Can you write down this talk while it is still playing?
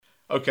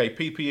Okay,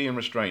 PPE and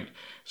restraint.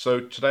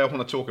 So today I want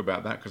to talk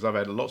about that because I've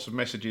had lots of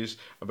messages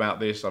about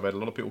this. I've had a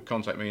lot of people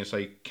contact me and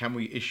say, can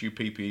we issue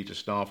PPE to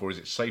staff, or is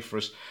it safe for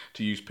us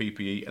to use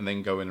PPE and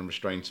then go in and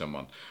restrain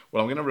someone?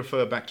 Well, I'm going to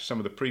refer back to some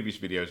of the previous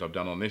videos I've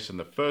done on this, and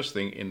the first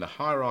thing in the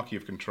hierarchy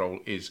of control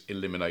is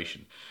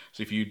elimination.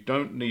 So if you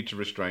don't need to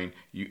restrain,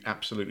 you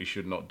absolutely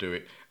should not do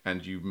it,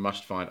 and you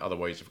must find other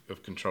ways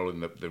of controlling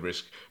the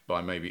risk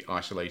by maybe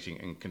isolating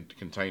and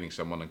containing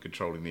someone and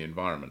controlling the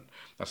environment.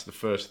 That's the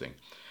first thing.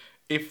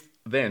 If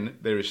then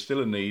there is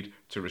still a need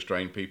to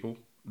restrain people,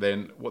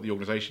 then what the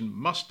organisation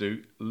must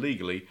do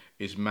legally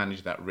is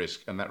manage that risk,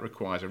 and that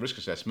requires a risk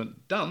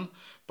assessment done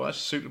by a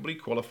suitably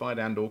qualified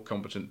and or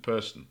competent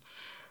person.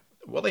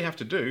 What they have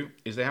to do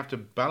is they have to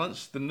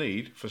balance the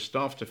need for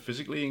staff to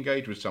physically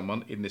engage with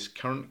someone in this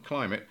current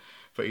climate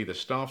for either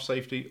staff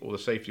safety or the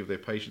safety of their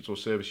patients or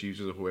service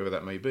users or whoever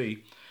that may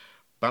be,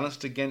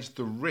 balanced against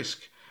the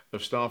risk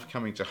of staff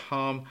coming to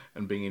harm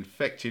and being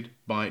infected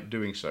by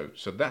doing so.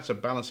 So that's a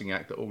balancing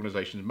act that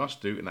organisations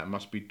must do, and that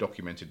must be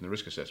documented in the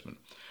risk assessment.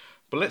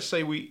 But let's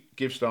say we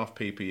give staff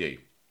PPE.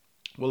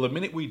 Well, the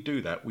minute we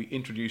do that, we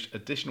introduce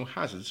additional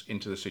hazards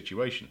into the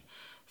situation.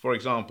 For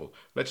example,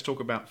 let's talk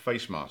about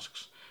face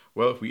masks.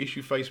 Well, if we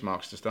issue face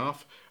masks to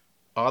staff,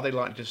 are they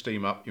likely to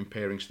steam up,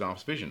 impairing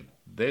staff's vision?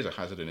 There's a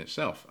hazard in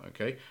itself,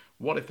 okay?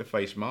 What if the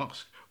face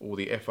mask or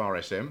the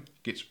FRSM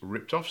gets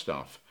ripped off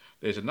staff?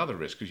 There's another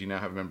risk, because you now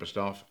have a member of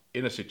staff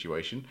in a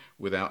situation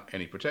without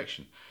any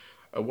protection.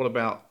 What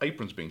about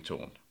aprons being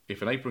torn?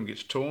 If an apron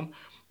gets torn,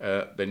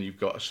 then you've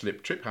got a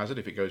slip-trip hazard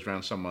if it goes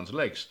around someone's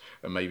legs,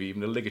 and maybe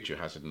even a ligature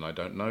hazard, and I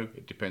don't know.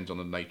 It depends on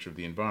the nature of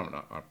the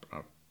environment,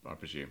 I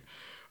presume.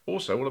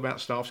 Also, what about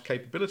staff's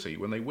capability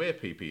when they wear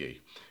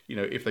PPE? You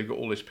know, if they've got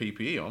all this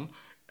PPE on,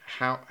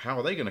 how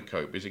are they going to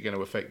cope? Is it going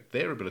to affect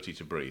their ability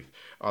to breathe?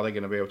 Are they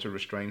going to be able to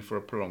restrain for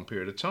a prolonged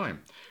period of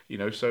time? You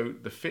know, so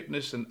the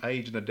fitness and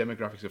age and the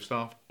demographics of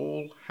staff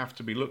all have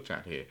to be looked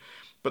at here.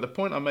 But the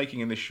point I'm making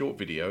in this short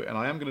video, and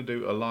I am going to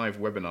do a live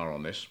webinar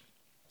on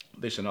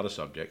this and other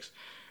subjects,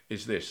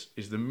 is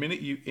the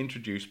minute you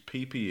introduce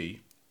PPE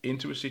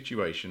into a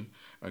situation,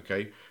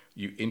 okay,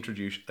 you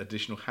introduce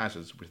additional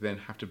hazards which then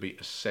have to be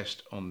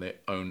assessed on their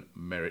own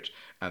merit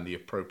and the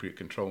appropriate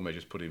control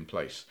measures put in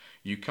place.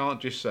 You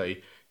can't just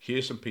say,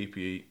 here's some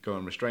PPE, go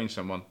and restrain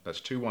someone. That's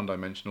too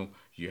one-dimensional.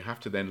 You have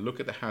to then look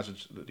at the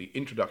hazards that the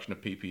introduction of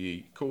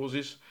PPE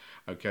causes,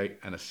 okay,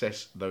 and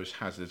assess those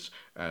hazards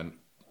and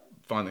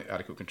find the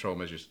adequate control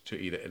measures to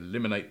either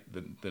eliminate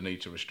the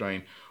need to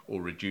restrain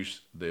or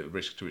reduce the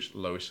risk to its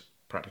lowest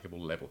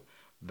practicable level.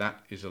 That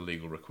is a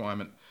legal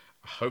requirement.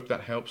 I hope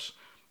that helps.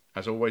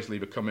 As always,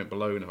 leave a comment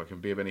below, and if I can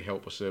be of any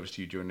help or service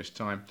to you during this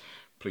time,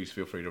 please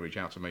feel free to reach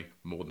out to me.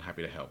 More than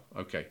happy to help.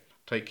 Okay,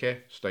 take care,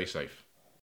 stay safe.